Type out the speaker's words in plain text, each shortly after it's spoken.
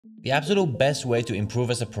The absolute best way to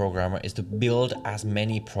improve as a programmer is to build as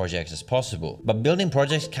many projects as possible. But building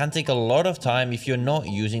projects can take a lot of time if you're not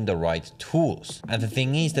using the right tools. And the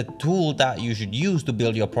thing is, the tool that you should use to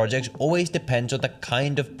build your projects always depends on the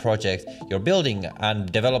kind of project you're building,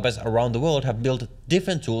 and developers around the world have built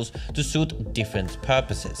different tools to suit different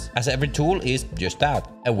purposes. As every tool is just that,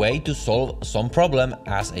 a way to solve some problem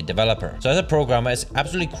as a developer. So as a programmer, it's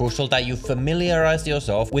absolutely crucial that you familiarize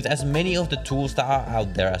yourself with as many of the tools that are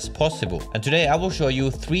out there as possible. And today I will show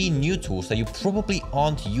you 3 new tools that you probably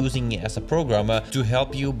aren't using as a programmer to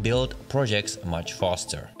help you build projects much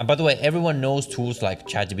faster. And by the way, everyone knows tools like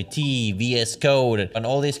ChatGPT, VS Code, and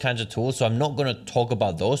all these kinds of tools, so I'm not going to talk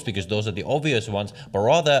about those because those are the obvious ones, but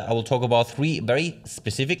rather I will talk about 3 very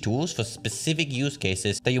specific tools for specific use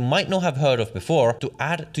cases that you might not have heard of before to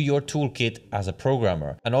add to your toolkit as a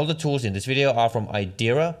programmer. And all the tools in this video are from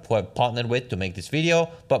Idera, who I've partnered with to make this video,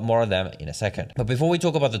 but more on them in a second. But before we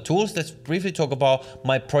talk about the tools, let's briefly talk about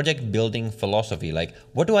my project building philosophy. Like,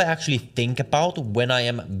 what do I actually think about when I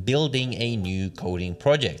am building a new coding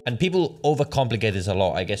project? And people overcomplicate this a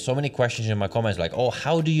lot. I get so many questions in my comments like, oh,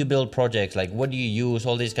 how do you build projects? Like, what do you use?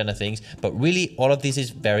 All these kind of things. But really, all of this is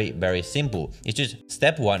very, very simple. It's just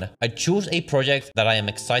step 1, I choose a project that I am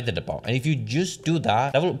excited about. And if you just do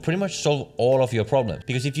that, that will pretty much solve all of your problems.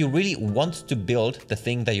 Because if you really want to build the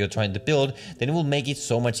thing that you're trying to build, then it will make it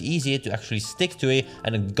so much easier to actually stick to it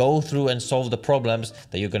and go through and solve the problems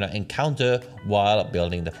that you're going to encounter while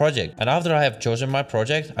building the project. And after I have chosen my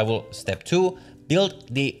project, I will step 2, build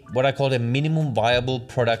what I call the minimum viable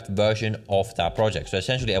product version of that project. So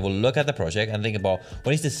essentially, I will look at the project and think about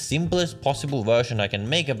what is the simplest possible version I can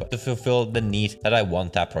make to fulfill the need that I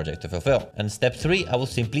want that project to fulfill. And step 3, I will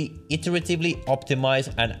simply iteratively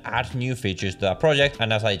optimize and add new features to that project.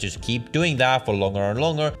 And as I just keep doing that for longer and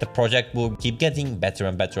longer, the project will keep getting better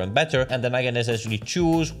and better and better. And then I can essentially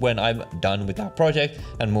choose when I'm done with that project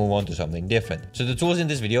and move on to something different. So the tools in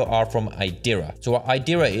this video are from Idera. So what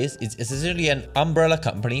Idera is, it's essentially an umbrella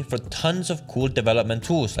company for tons of cool development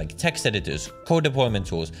tools like text editors, code deployment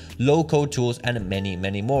tools, low code tools, and many,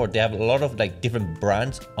 many more. They have a lot of like different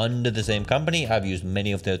brands under the same company. I've used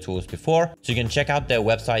many of their tools before. So you can check out their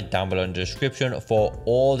website down below in the description for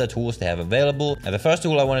all the tools they have available. And the first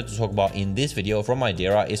tool I wanted to talk about in this video from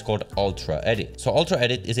Idera is called Ultra Edit. So Ultra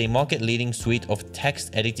Edit is a market leading suite of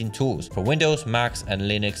text editing tools for Windows, Macs, and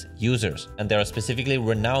Linux users. And they are specifically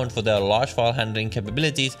renowned for their large file handling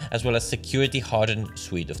capabilities as well as security hardened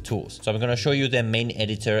suite of tools. So I'm going to show you their main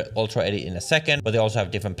editor, Ultra Edit, in a second, but they also have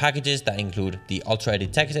different packages that include the Ultra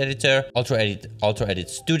Edit text editor, Ultra Edit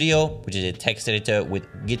Studio, which is a text editor with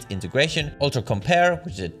Git integration, Ultra Compare,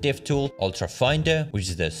 which is a diff tool, Ultra Finder, which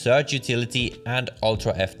is the search utility, and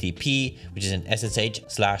Ultra FTP, which is an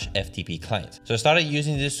SSH/FTP client. So I started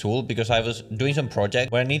using this tool because I was doing some project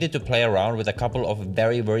where I needed to play around with a couple of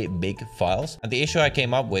very, very big files. And the issue I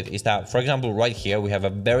came up with is that, for example, right here, we have a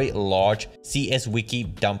very large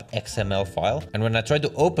CSWiki dump XML file. And when I try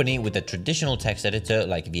to open it with a traditional text editor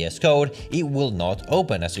like VS Code, it will not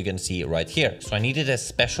open, as you can see right here. So I needed a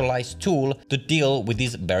specialized tool to deal with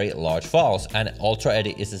these very large files. And Ultra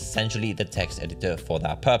Edit is essentially the text editor for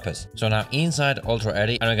that purpose. So now inside Ultra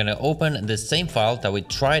Edit, I'm going to open the same file that we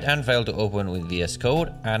tried and failed to open with VS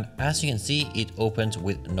Code. And as you can see, it opens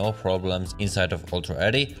with no problems inside of Ultra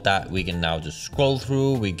Edit that we can now just scroll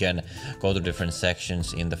through. We can go to different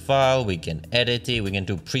sections in the file. We can edit it. We can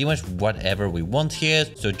do pretty much whatever we want here.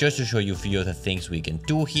 So just to show you a few of the things we can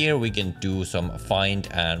do here, we can do some find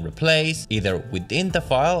and replace either within the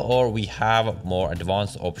file, or we have more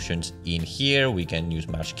advanced options in here. We can use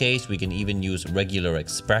match case. We can even use regular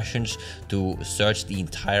expressions to search the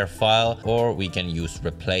entire file, or we can use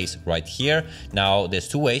replace right here. Now there's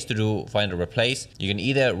 2 ways to do find or replace. You can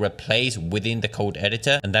either replace within the code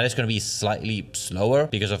editor, and that is going to be slightly slower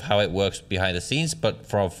because of how it works behind the scenes, but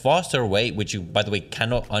for a faster way, which you, by the way,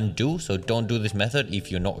 cannot undo, so don't do this method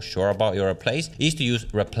if you're not sure about your replace, is to use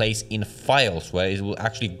replace in files, where it will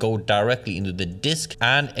actually go directly into the disk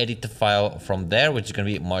and edit the file from there, which is going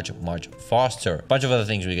to be much, much faster. A bunch of other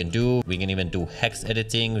things we can do. We can even do hex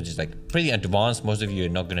editing, which is like pretty advanced. Most of you are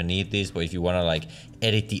not going to need this, but if you want to like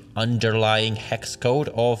edit the underlying hex code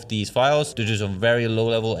of these files to do some very low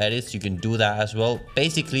level edits, you can do that as well.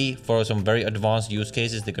 Basically, for some very advanced use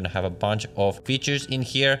cases, they're going to have a bunch of features in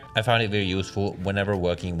here. I found it particularly useful whenever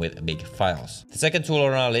working with big files. The second tool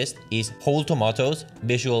on our list is Whole Tomatoes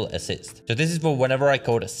Visual Assist. So this is for whenever I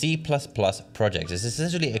code C++ projects. It's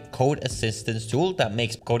essentially a code assistance tool that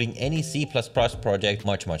makes coding any C++ project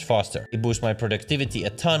much faster. It boosts my productivity a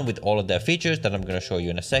ton with all of their features that I'm going to show you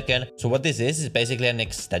in a second. So what this is basically an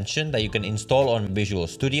extension that you can install on Visual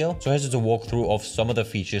Studio. So here's just a walkthrough of some of the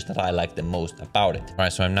features that I like the most about it. All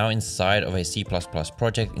right, so I'm now inside of a C++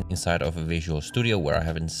 project inside of a Visual Studio where I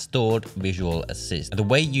have installed Visual Assist. And the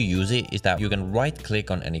way you use it is that you can right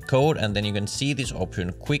click on any code and then you can see this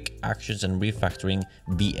option, Quick Actions and Refactoring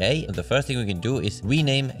VA. And the first thing we can do is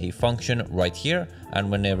rename a function right here. And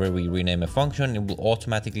whenever we rename a function, it will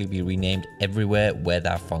automatically be renamed everywhere where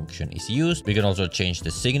that function is used. We can also change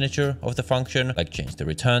the signature of the function, like change the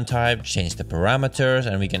return type, change the parameters,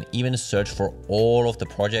 and we can even search for all of the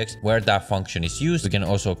projects where that function is used. We can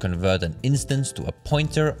also convert an instance to a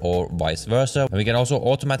pointer or vice versa. And we can also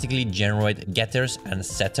automatically generate getters and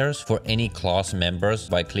setters for any class members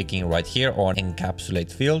by clicking right here on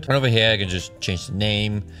encapsulate field. And over here, I can just change the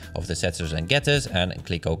name of the setters and getters and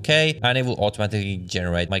click OK. And it will automatically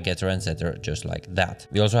generate my getter and setter just like that.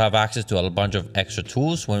 We also have access to a bunch of extra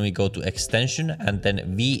tools when we go to extension and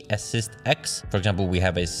then VAssistX. For example, we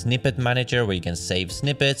have a snippet manager where you can save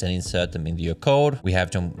snippets and insert them into your code. We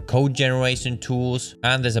have some code generation tools,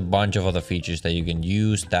 and there's a bunch of other features that you can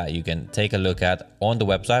use that you can take a look at on the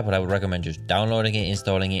website, but I would recommend just downloading it,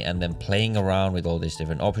 installing it, and then playing around with all these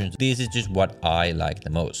different options. This is just what I like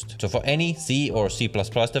the most. So for any C or C++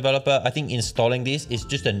 developer, I think installing this is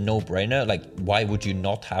just a no-brainer. Like, why would you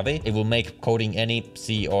not have it? It will make coding any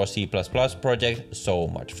C or C++ project so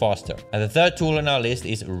much faster. And the third tool on our list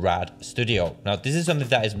is Rad Studio. Now, this is something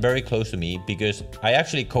that is very close to me because I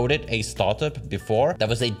actually coded a startup before that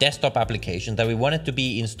was a desktop application that we wanted to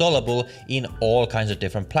be installable in all kinds of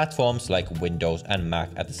different platforms like Windows and Mac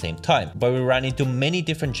at the same time. But we ran into many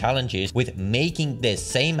different challenges with making the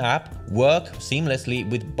same app work seamlessly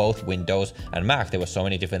with both Windows and Mac. There were so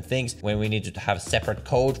many different things when we needed to have separate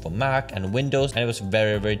code for Mac and Windows, and it was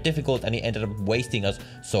very difficult, and it ended up wasting us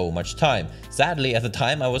so much time. Sadly, at the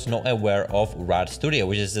time, I was not aware of Rad Studio,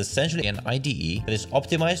 which is essentially an IDE that is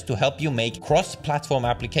optimized to help you make cross-platform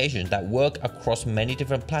applications that work across many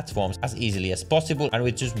different platforms as easily as possible and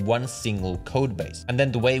with just one single code base. And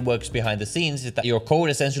then the way it works behind the scenes is that your code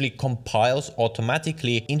essentially compiles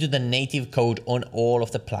automatically into the native code on all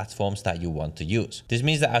of the platforms that you want to use. This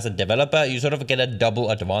means that as a developer, you sort of get a double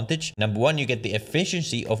advantage. Number one, you get the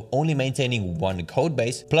efficiency of only maintaining one code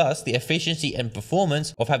base, plus the efficiency and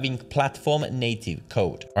performance of having platform native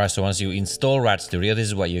code. All right, so once you install Rad Studio, this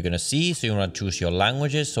is what you're going to see. So you want to choose your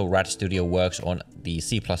languages. So Rad Studio works on the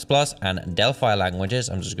C++ and Delphi languages.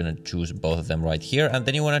 I'm just going to choose both of them right here. And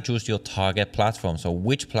then you want to choose your target platform. So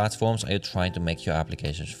which platforms are you trying to make your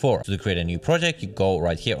applications for? So to create a new project, you go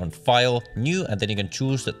right here on File, New, and then you can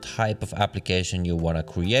choose the type of application you want to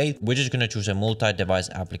create. We're just going to choose a multi-device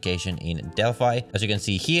application in Delphi. As you can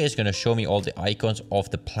see here, it's going to show me all the icons of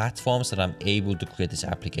the platforms that I'm able to create this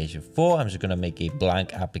application for. I'm just going to make a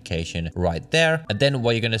blank application right there. And then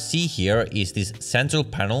what you're going to see here is this central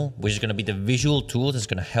panel, which is going to be the visual tool that's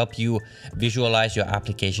going to help you visualize your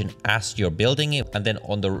application as you're building it. And then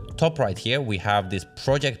on the top right here, we have this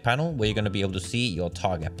project panel where you're going to be able to see your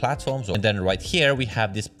target platforms. And then right here, we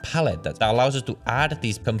have this palette that allows us to add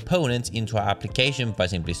these components into our application by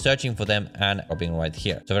simply searching for them and dropping right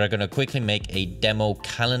here. So we're going to quickly make a demo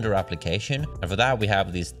calendar application. And for that, we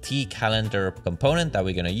have this T calendar component that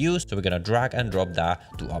we're going to use. So we're going to drag and drop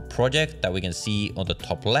that to our project that we can see on the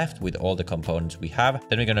top left with all the components we have.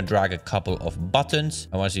 Then we're going to drag a couple of buttons.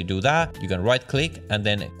 And once you do that, you can right click and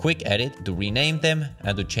then quick edit to rename them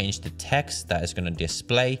and to change the text that is going to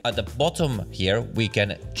display. At the bottom here, we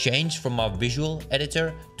can change from our visual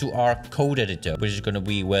editor to our code editor, which is going to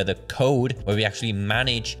be where the code, where we actually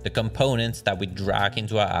manage the components that we drag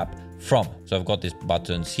into our app from. So I've got these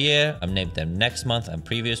buttons here. I've named them next month and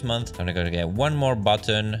previous month. I'm going to get one more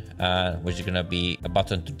button, which is going to be a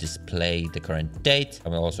button to display the current date. I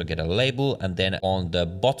will also get a label. And then on the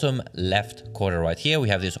bottom left corner right here, we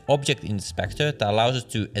have this object inspector that allows us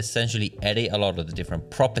to essentially edit a lot of the different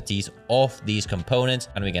properties of these components,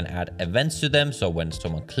 and we can add events to them. So when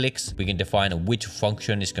someone clicks, we can define which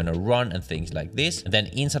function is going to run and things like this. And then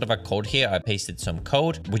inside of our code here, I pasted some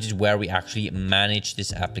code, which is where we actually manage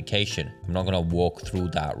this application application. I'm not going to walk through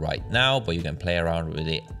that right now, but you can play around with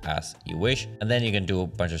it as you wish. And then you can do a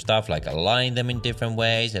bunch of stuff like align them in different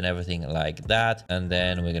ways and everything like that. And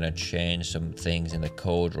then we're going to change some things in the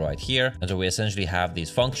code right here. And so we essentially have these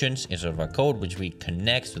functions instead of our code, which we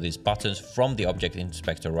connect to these buttons from the object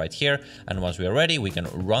inspector right here. And once we are ready, we can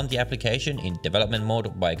run the application in development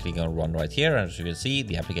mode by clicking on run right here. And as you can see,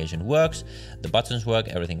 the application works, the buttons work,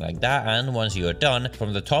 everything like that. And once you are done,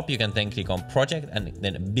 from the top, you can then click on project and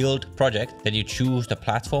then build project. Then you choose the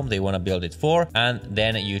platform they want to build it for. And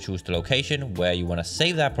then you choose the location where you want to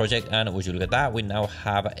save that project. And would you look at that, we now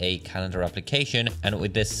have a calendar application. And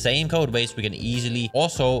with the same code base, we can easily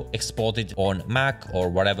also export it on Mac or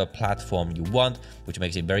whatever platform you want, which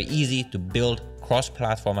makes it very easy to build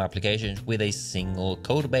cross-platform applications with a single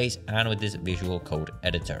code base and with this visual code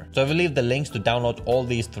editor. So I will leave the links to download all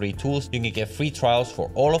these 3 tools. You can get free trials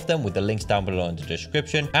for all of them with the links down below in the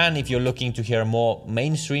description. And if you're looking to hear more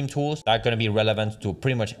mainstream tools that are going to be relevant to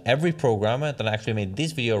pretty much every programmer, then I actually made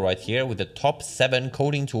this video right here with the top 7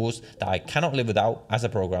 coding tools that I cannot live without as a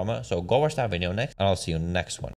programmer. So go watch that video next, and I'll see you in the next one.